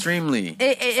 Extremely.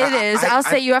 It is. I'll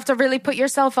say you have to really put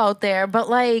yourself out there. But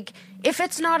if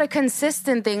it's not a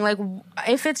consistent thing,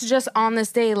 if it's just on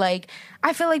this day,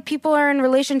 I feel people are in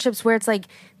relationships where it's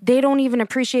they don't even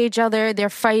appreciate each other. They're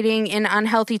fighting in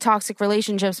unhealthy, toxic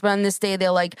relationships. But on this day,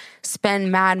 they'll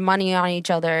spend mad money on each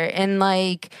other. And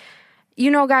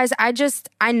guys,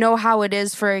 I know how it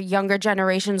is for younger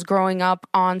generations growing up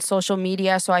on social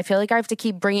media. So I feel I have to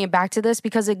keep bringing it back to this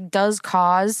because it does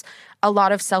cause a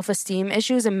lot of self-esteem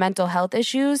issues and mental health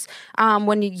issues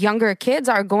when younger kids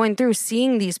are going through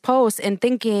seeing these posts and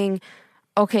thinking,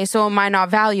 okay, so am I not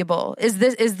valuable? Is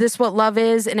this what love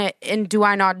is? And do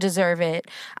I not deserve it?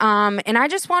 And I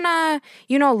just want to,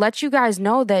 let you guys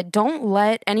know that don't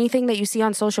let anything that you see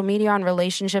on social media, on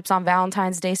relationships, on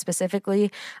Valentine's Day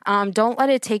specifically, don't let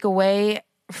it take away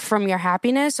from your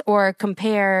happiness or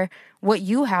compare what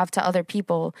you have to other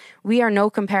people. We are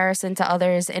no comparison to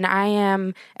others. And I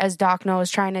am, as Doc knows,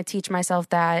 trying to teach myself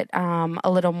that a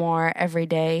little more every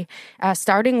day,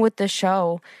 starting with the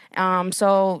show.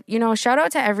 So, shout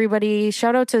out to everybody.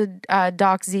 Shout out to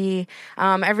Doc Z,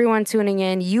 everyone tuning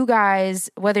in. You guys,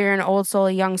 whether you're an old soul,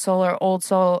 a young soul, or old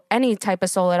soul, any type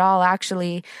of soul at all,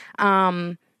 actually,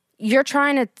 you're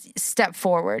trying to step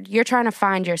forward. You're trying to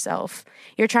find yourself.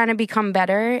 You're trying to become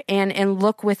better and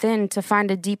look within to find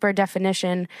a deeper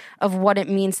definition of what it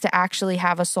means to actually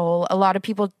have a soul. A lot of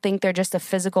people think they're just a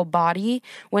physical body,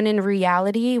 when in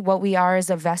reality, what we are is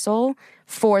a vessel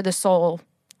for the soul.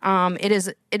 It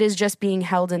is just being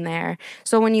held in there.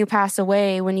 So when you pass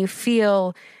away, when you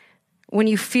feel a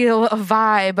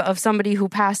vibe of somebody who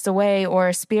passed away or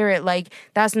a spirit,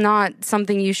 that's not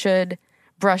something you should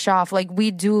brush off. We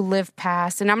do live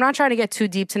past, and I'm not trying to get too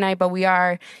deep tonight, but we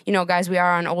are, guys, we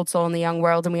are on Old Soul in the Young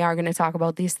World, and we are going to talk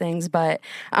about these things, but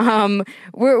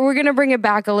we're going to bring it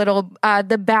back a little.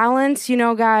 The balance,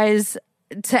 guys,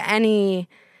 to any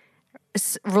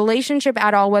relationship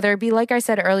at all, whether it be, like I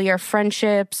said earlier,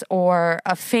 friendships or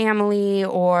a family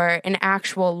or an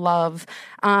actual love,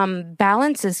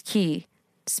 balance is key.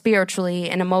 Spiritually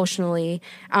and emotionally,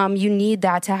 you need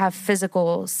that to have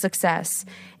physical success.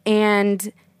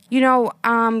 And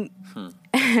anyone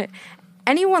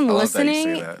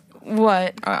listening,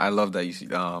 what I love that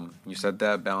you said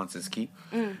that balance is key.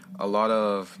 A lot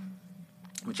of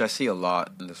which I see a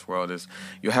lot in this world is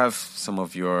you have some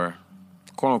of your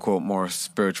quote unquote more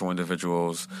spiritual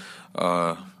individuals,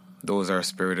 those are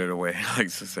spirited away, I like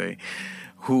to say,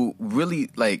 who really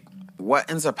what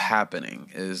ends up happening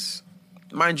is,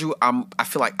 mind you, I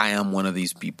feel like I am one of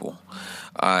these people.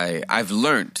 I've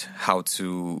learned how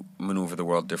to maneuver the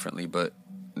world differently, but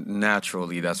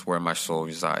naturally that's where my soul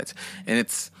resides. And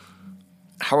it's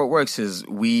how it works is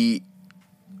we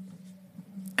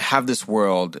have this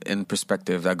world in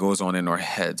perspective that goes on in our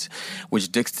heads,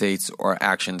 which dictates our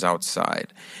actions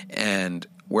outside. And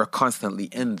we're constantly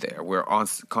in there. We're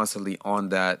constantly on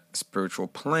that spiritual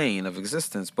plane of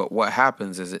existence. But what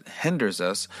happens is it hinders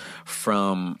us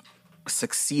from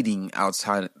succeeding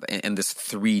outside in this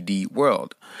 3D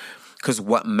world. Because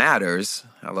what matters,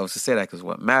 I love to say that, because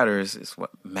what matters is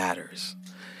what matters.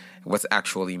 What's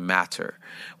actually matter.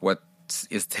 What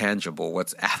is tangible.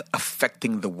 What's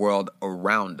affecting the world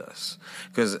around us.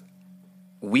 Because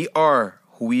we are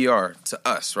who we are to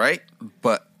us, right?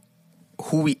 But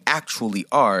who we actually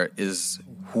are is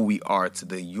who we are to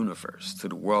the universe, to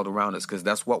the world around us, because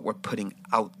that's what we're putting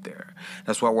out there.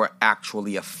 That's what we're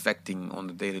actually affecting on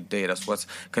the day-to-day. That's what's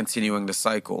continuing the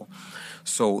cycle.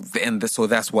 So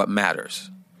that's what matters.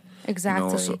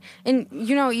 Exactly. And,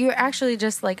 you're actually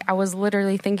just like, I was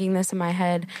literally thinking this in my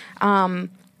head. To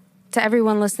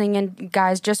everyone listening in,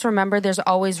 guys, just remember there's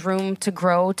always room to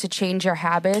grow, to change your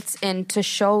habits, and to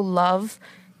show love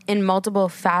in multiple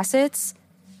facets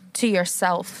to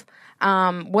yourself.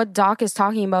 What Doc is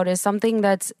talking about is something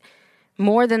that's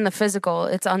more than the physical.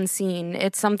 It's unseen.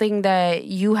 It's something that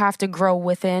you have to grow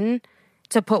within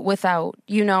to put without.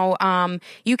 You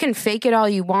can fake it all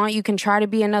you want. You can try to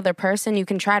be another person. You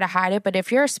can try to hide it. But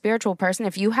if you're a spiritual person,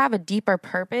 if you have a deeper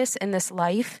purpose in this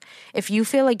life, if you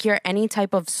feel like you're any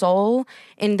type of soul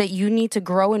and that you need to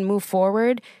grow and move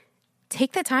forward,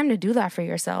 take the time to do that for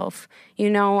yourself.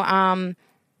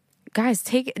 Guys,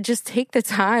 take the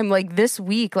time, like this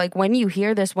week, like when you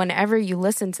hear this, whenever you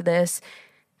listen to this,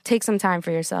 take some time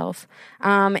for yourself.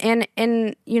 And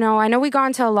I know we got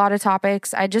into a lot of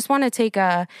topics. I just want to take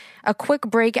a quick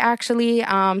break, actually.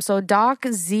 So Doc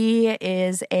Z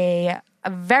is a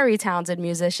very talented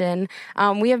musician.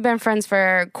 We have been friends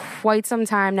for quite some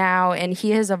time now, and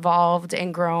he has evolved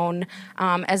and grown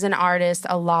as an artist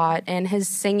a lot. And his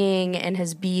singing and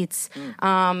his beats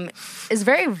is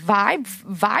very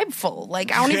vibeful.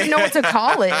 Like, I don't even know what to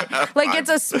call it. Like, it's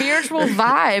a spiritual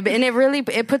vibe, and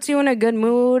it puts you in a good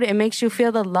mood. It makes you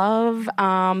feel the love.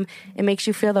 It makes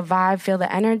you feel the vibe, feel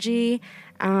the energy.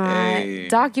 Hey.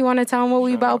 Doc, you want to tell him what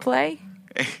we about play?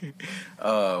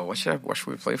 What should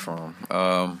we play from?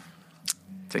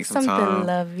 Take some something time.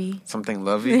 Lovey. Something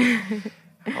lovey.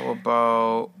 How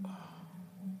about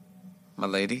My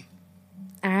Lady?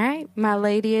 All right, My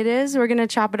Lady it is. We're going to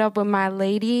chop it up with My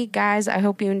Lady. Guys, I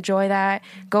hope you enjoy that.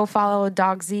 Go follow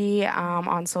Doc Z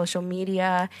on social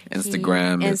media.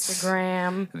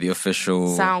 Instagram. The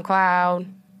official SoundCloud.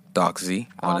 Doc Z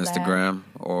on Instagram.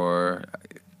 That. Or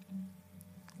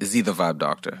Z the Vibe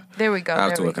Doctor. There we go. I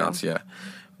have two accounts, yeah.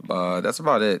 That's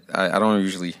about it. I don't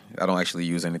actually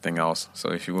use anything else.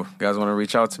 So if you guys want to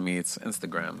reach out to me, it's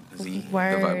Instagram, Z the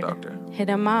Vibe Doctor. Hit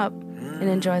him up and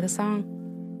enjoy the song.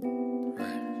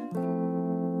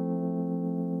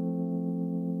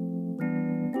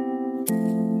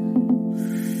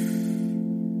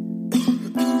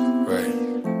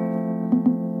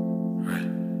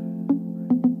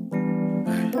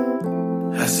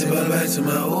 I say bye-bye to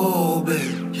my old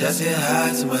babe. I say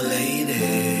hi to my lady.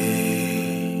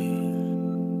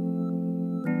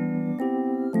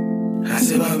 I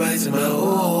say bye-bye to my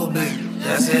old babe.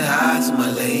 I say hi to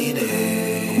my lady.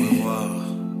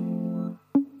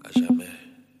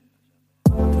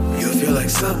 You feel like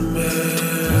summer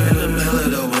in the middle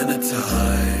of the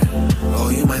wintertime. Oh,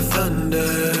 you my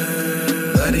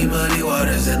thunder. Bloody muddy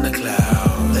waters in the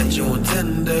cloud. Let you on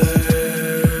tender.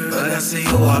 But I see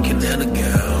you walking in a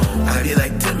gown. I be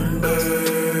like timber.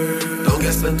 Don't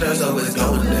get splinters, always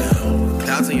going down.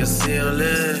 Clouds in your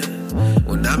ceiling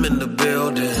when I'm in the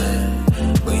building.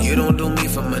 But you don't do me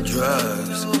for my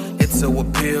drugs. It's so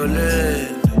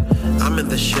appealing. I'm in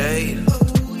the shade.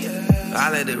 I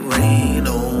let it rain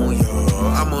on you.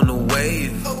 I'm on the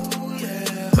wave.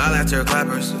 My laughter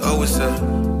clappers, oh it's a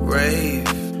rave.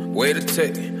 Way to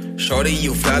take. Shorty,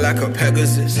 you fly like a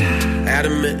Pegasus.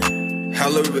 Adamant,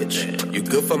 hella rich. You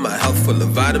good for my health, full of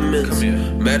vitamins.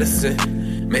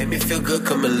 Medicine, make me feel good,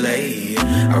 come and lay.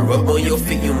 I rub on your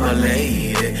feet, you my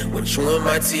lady. With you in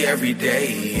my tea every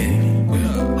day.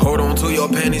 Hold on to your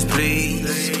panties,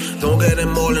 please. Don't get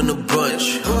them all in a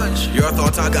bunch. Your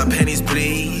thoughts, I got pennies,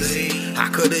 please. I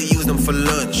could've used them for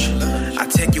lunch. I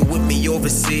take you with me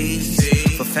overseas.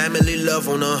 For family love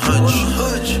on a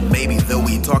hunch. Maybe though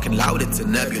we talking loud, it's a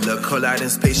nebula. Collide in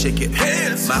space, shake your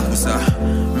hands.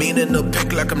 Makusa, meaning the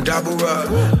pick like I'm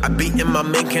Dabura. I beat in my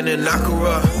Minkin and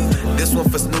Nakura. This one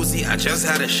for Snoozy, I just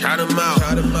had to shout him out.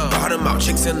 Brought him out,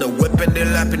 chicks in the whip and they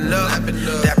lapping up.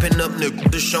 Dapping up, nigga,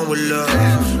 to showing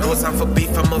love. No time for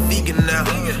beef, I'm a vegan now.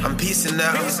 I'm peacing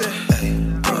out.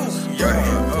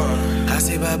 I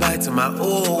say bye-bye to my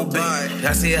old bitch.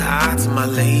 I say hi to my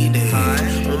lady.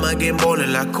 On my game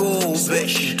ballin' like old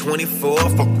bitch. 24,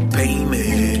 fuck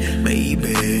payment.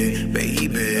 baby,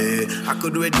 baby. I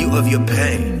could rid you of your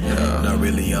pain. Not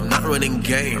really, I'm not running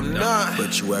game.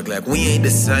 But you act like we ain't the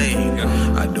same.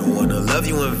 I don't wanna love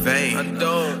you in vain.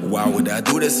 Why would I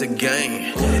do this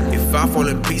again? If I fall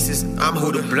in pieces, I'm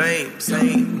who to blame.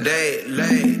 Same day,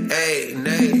 late, hey,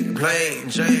 nay, plain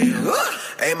Jane.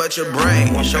 Aim at your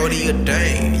brain, shorty a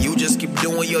dang. You just keep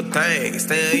doing your thing,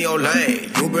 stay in your lane.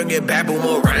 You bring it back,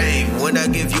 boomerang. When I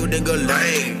give you nigga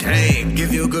lane, tame.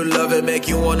 Give you good love and make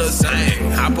you wanna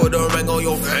sing. I put a ring on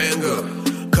your finger,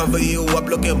 cover you up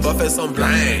looking buff as some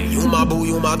blank. You my boo,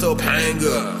 you my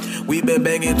Topanga. We been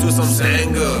banging to some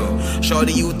sanga.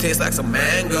 Shorty, you taste like some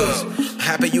mangoes.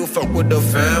 Happy you fuck with the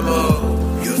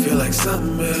family. You feel like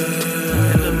summer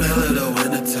in the middle of the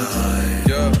wintertime.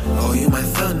 Oh, you my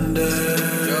thunder.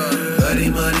 Bloody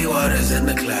muddy waters in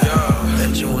the cloud.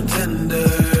 That you on tender.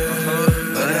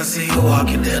 But I see you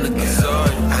walking in the gap.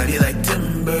 I be like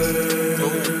timber.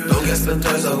 Don't get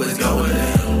splinters, always going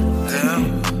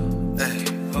down. Hey.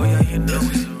 Oh yeah, you know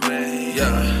it's a rain.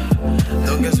 Yeah.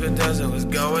 Don't get splinters, always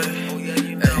going. Oh yeah,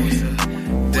 you know it's a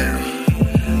down.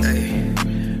 Hey.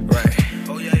 Right.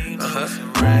 Oh yeah, you know it's a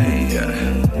rain.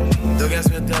 Yeah. Don't get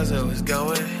splinters, always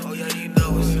going. Oh yeah, you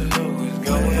know it's always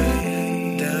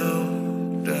going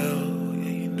down, down.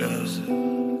 Yeah, you know it's a.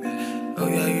 Oh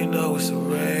yeah, you know it's a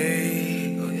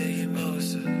rain. Oh yeah, you know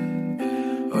it's a.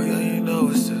 Oh yeah, you know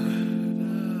it's a.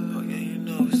 Oh yeah, you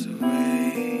know it's a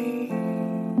rain.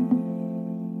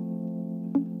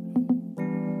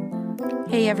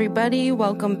 Hey everybody,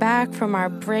 welcome back from our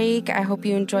break. I hope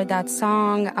you enjoyed that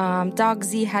song. Dog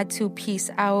Z had to peace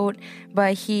out,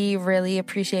 but he really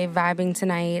appreciated vibing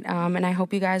tonight, and I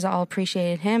hope you guys all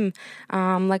appreciated him.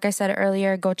 Like I said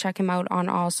earlier, go check him out on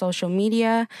all social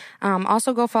media.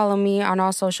 Also go follow me on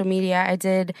all social media.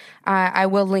 I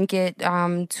will link it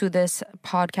to this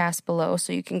podcast below,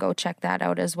 so you can go check that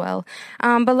out as well.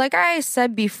 But like I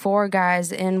said before,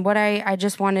 guys, and what I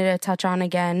just wanted to touch on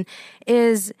again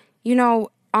is, you know,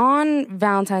 on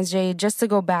Valentine's Day, just to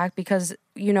go back, because,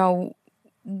 you know,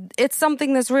 it's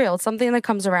something that's real. It's something that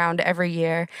comes around every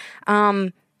year.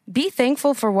 Be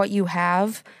thankful for what you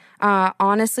have.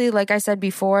 Honestly, like I said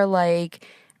before, like,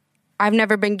 I've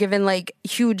never been given like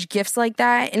huge gifts like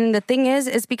that. And the thing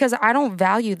is because I don't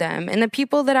value them. And the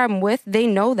people that I'm with, they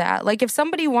know that. Like if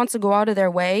somebody wants to go out of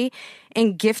their way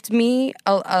and gift me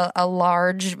a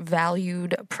large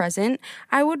valued present,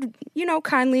 I would, you know,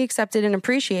 kindly accept it and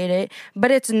appreciate it.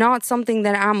 But it's not something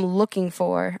that I'm looking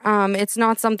for. It's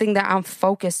not something that I'm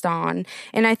focused on.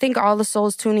 And I think all the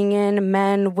souls tuning in,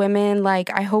 men, women,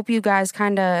 like I hope you guys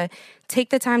kind of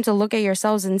take the time to look at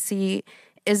yourselves and see,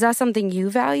 is that something you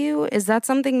value? Is that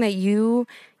something that you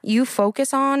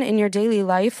focus on in your daily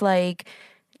life? Like,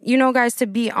 you know, guys, to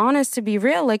be honest, to be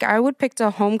real, like I would pick a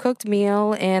home cooked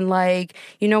meal and like,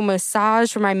 you know,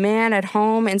 massage for my man at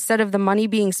home instead of the money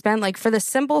being spent, like for the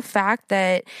simple fact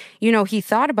that, you know, he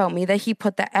thought about me, that he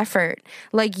put the effort.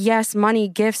 Like, yes, money,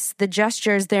 gifts, the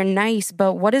gestures, they're nice,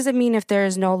 but what does it mean if there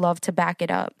is no love to back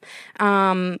it up?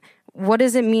 What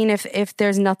does it mean if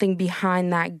there's nothing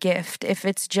behind that gift? If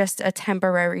it's just a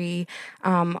temporary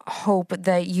hope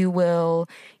that you will,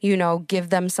 you know, give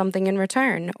them something in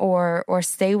return or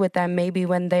stay with them maybe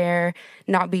when they're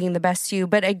not being the best to you.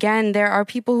 But again, there are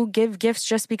people who give gifts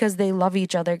just because they love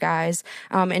each other, guys.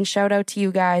 And shout out to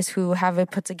you guys who have it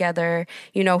put together,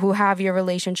 you know, who have your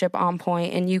relationship on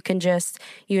point and you can just,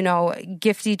 you know,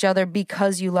 gift each other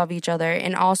because you love each other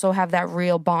and also have that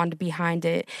real bond behind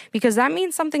it, because that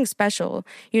means something special,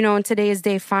 you know, in today's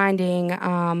day, finding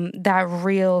that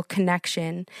real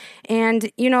connection.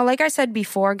 And, you know, like I said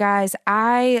before, guys,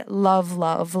 I love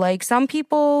love. Like some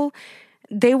people,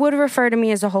 they would refer to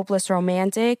me as a hopeless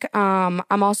romantic. I'm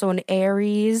also an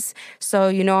Aries. So,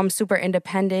 you know, I'm super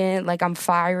independent. Like I'm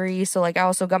fiery. So like I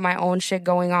also got my own shit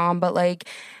going on. But like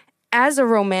as a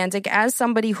romantic, as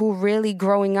somebody who really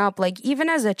growing up, like even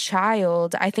as a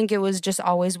child, I think it was just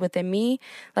always within me.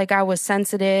 Like I was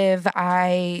sensitive.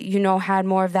 I, you know, had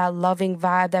more of that loving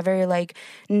vibe, that very like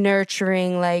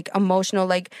nurturing, like emotional.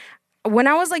 Like when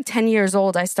I was like 10 years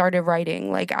old, I started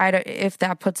writing. Like if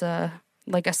that puts a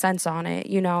sense on it,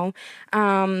 you know.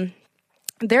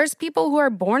 There's people who are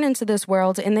born into this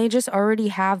world and they just already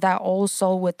have that old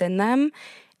soul within them.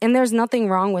 And there's nothing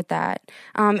wrong with that.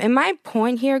 And my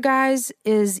point here, guys,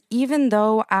 is even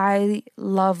though I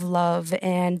love love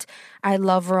and I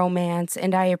love romance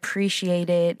and I appreciate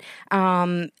it,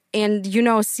 and, you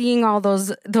know, seeing all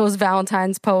those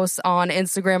Valentine's posts on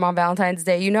Instagram on Valentine's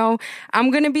Day, you know,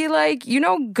 I'm going to be like, you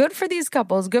know, good for these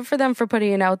couples, good for them for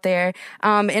putting it out there.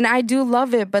 And I do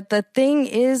love it. But the thing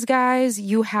is, guys,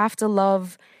 you have to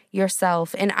love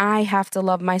yourself and I have to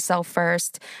love myself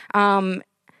first.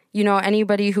 You know,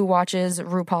 anybody who watches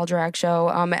RuPaul Drag Show,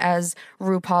 as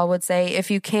RuPaul would say, if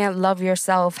you can't love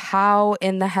yourself, how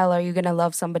in the hell are you going to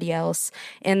love somebody else?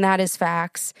 And that is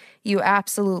facts. You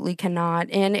absolutely cannot.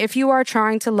 And if you are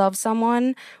trying to love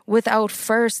someone without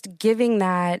first giving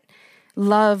that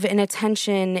love and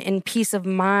attention and peace of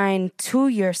mind to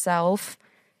yourself,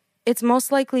 it's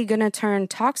most likely going to turn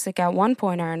toxic at one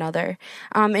point or another.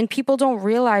 And people don't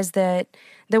realize that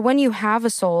when you have a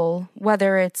soul,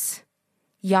 whether it's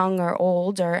young or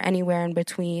old or anywhere in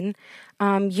between,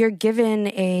 you're given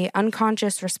a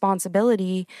unconscious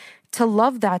responsibility to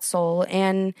love that soul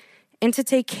and to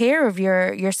take care of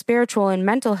your spiritual and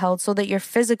mental health so that your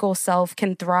physical self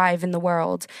can thrive in the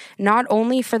world. Not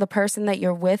only for the person that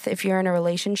you're with if you're in a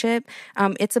relationship,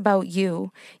 it's about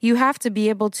you. You have to be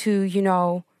able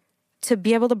to, to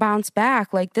be able to bounce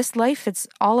back. Like, this life, it's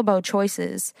all about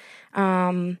choices.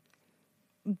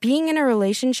 Being in a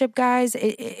relationship, guys,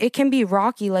 it can be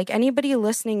rocky. Like, anybody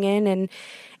listening in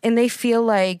and they feel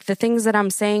like the things that I'm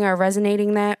saying are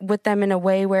resonating with them in a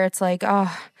way where it's like,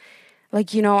 oh,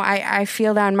 like, I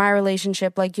feel that in my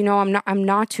relationship, like, I'm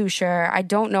not too sure. I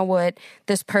don't know what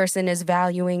this person is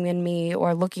valuing in me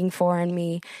or looking for in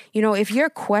me. If you're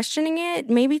questioning it,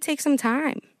 maybe take some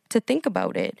time to think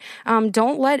about it.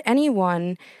 Don't let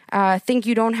anyone think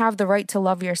you don't have the right to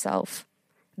love yourself.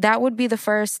 That would be the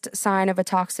first sign of a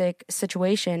toxic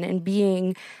situation, and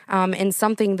being in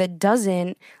something that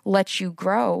doesn't let you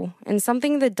grow and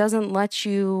something that doesn't let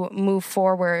you move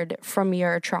forward from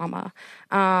your trauma.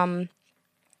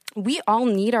 We all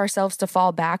need ourselves to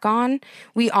fall back on.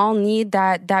 We all need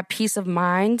that peace of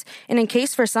mind. And in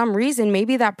case for some reason,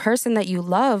 maybe that person that you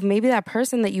love, maybe that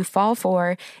person that you fall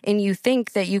for and you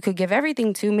think that you could give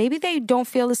everything to, maybe they don't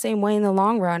feel the same way in the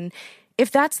long run. If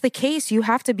that's the case, you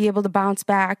have to be able to bounce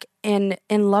back and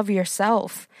love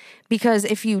yourself. Because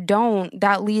if you don't,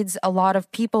 that leads a lot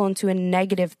of people into a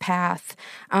negative path.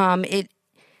 Some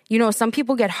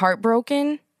people get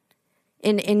heartbroken.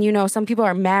 And some people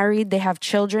are married, they have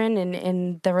children,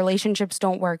 and the relationships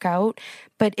don't work out.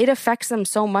 But it affects them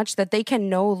so much that they can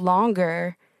no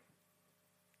longer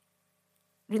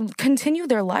continue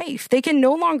their life. They can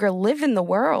no longer live in the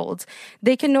world.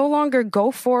 They can no longer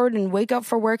go forward and wake up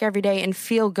for work every day and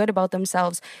feel good about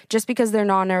themselves just because they're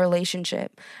not in a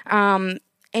relationship.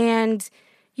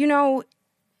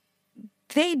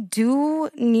 They do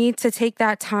need to take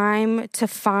that time to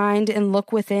find and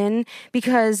look within,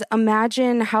 because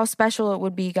imagine how special it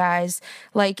would be, guys.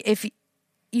 Like, if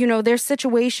there's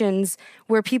situations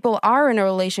where people are in a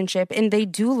relationship and they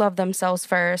do love themselves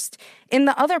first, and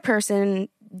the other person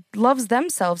loves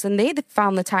themselves and they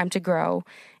found the time to grow.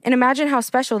 And imagine how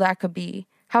special that could be,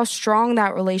 how strong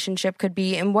that relationship could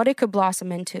be, and what it could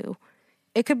blossom into.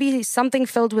 It could be something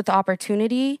filled with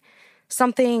opportunity,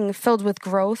 something filled with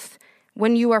growth,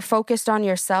 when you are focused on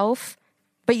yourself,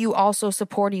 but you also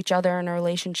support each other in a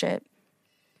relationship.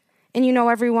 And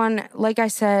everyone, like I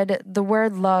said, the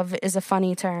word love is a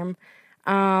funny term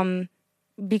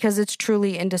because it's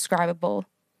truly indescribable.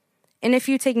 And if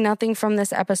you take nothing from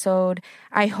this episode,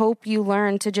 I hope you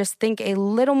learn to just think a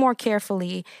little more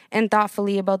carefully and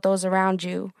thoughtfully about those around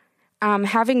you.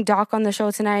 Having Doc on the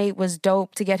show tonight was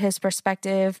dope to get his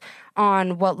perspective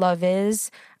on what love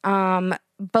is.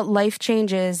 But life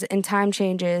changes and time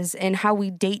changes and how we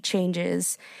date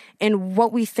changes, and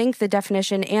what we think the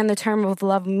definition and the term of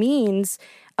love means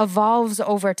evolves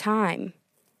over time.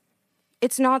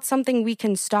 It's not something we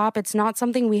can stop. It's not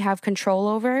something we have control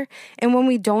over. And when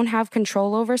we don't have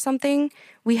control over something,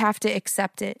 we have to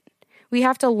accept it. We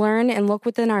have to learn and look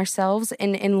within ourselves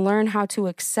and learn how to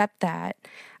accept that.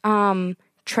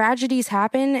 Tragedies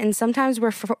happen, and sometimes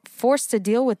we're forced to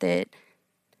deal with it.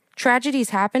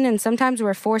 Tragedies happen, and sometimes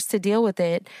we're forced to deal with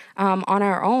it on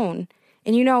our own.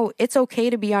 And it's okay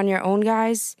to be on your own,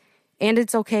 guys, and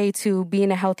it's okay to be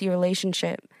in a healthy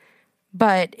relationship.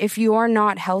 But if you are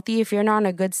not healthy, if you're not in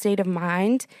a good state of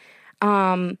mind,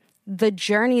 the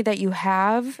journey that you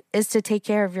have is to take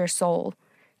care of your soul,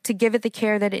 to give it the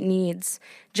care that it needs.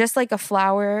 Just like a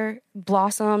flower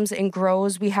blossoms and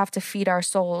grows, we have to feed our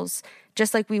souls,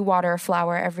 just like we water a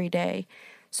flower every day.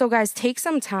 So guys, take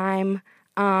some time.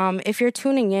 If you're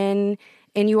tuning in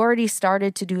and you already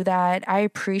started to do that, I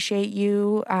appreciate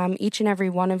you, each and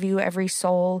every one of you, every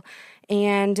soul.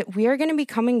 And we are going to be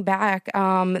coming back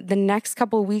the next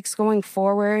couple weeks going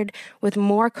forward with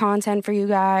more content for you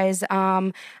guys.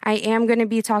 I am going to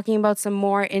be talking about some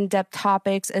more in-depth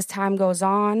topics as time goes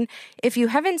on. If you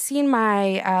haven't seen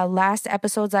my last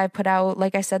episodes I put out,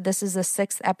 like I said, this is the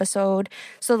 6th episode.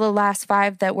 So the last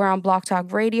 5 that were on Block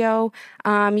Talk Radio,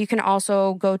 you can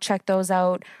also go check those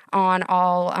out on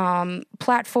all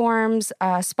platforms,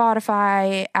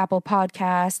 Spotify, Apple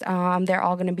Podcast. They're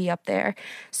all going to be up there.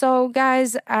 So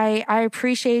guys, I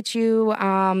appreciate you.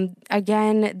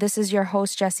 Again, this is your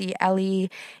host, Jessie Ellie,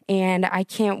 and I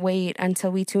can't wait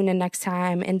until we tune in next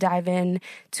time and dive in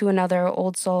to another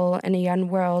Old Soul in a Young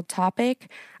World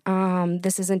topic.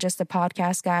 This isn't just a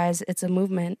podcast, guys. It's a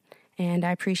movement, and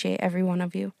I appreciate every one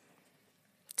of you.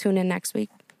 Tune in next week.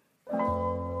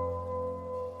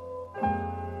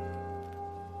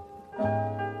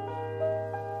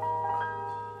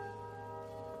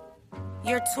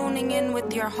 You're tuning in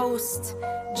with your host,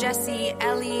 Jessie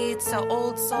Ellie, to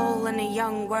Old Soul in a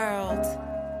Young World.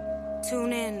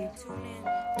 Tune in,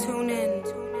 tune in,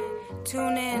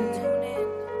 tune in.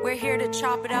 We're here to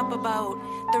chop it up about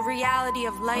the reality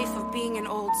of life of being an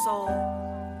old soul.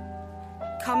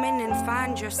 Come in and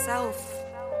find yourself,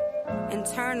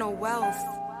 internal wealth.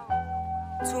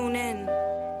 Tune in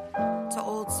to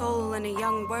Old Soul in a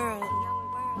Young World.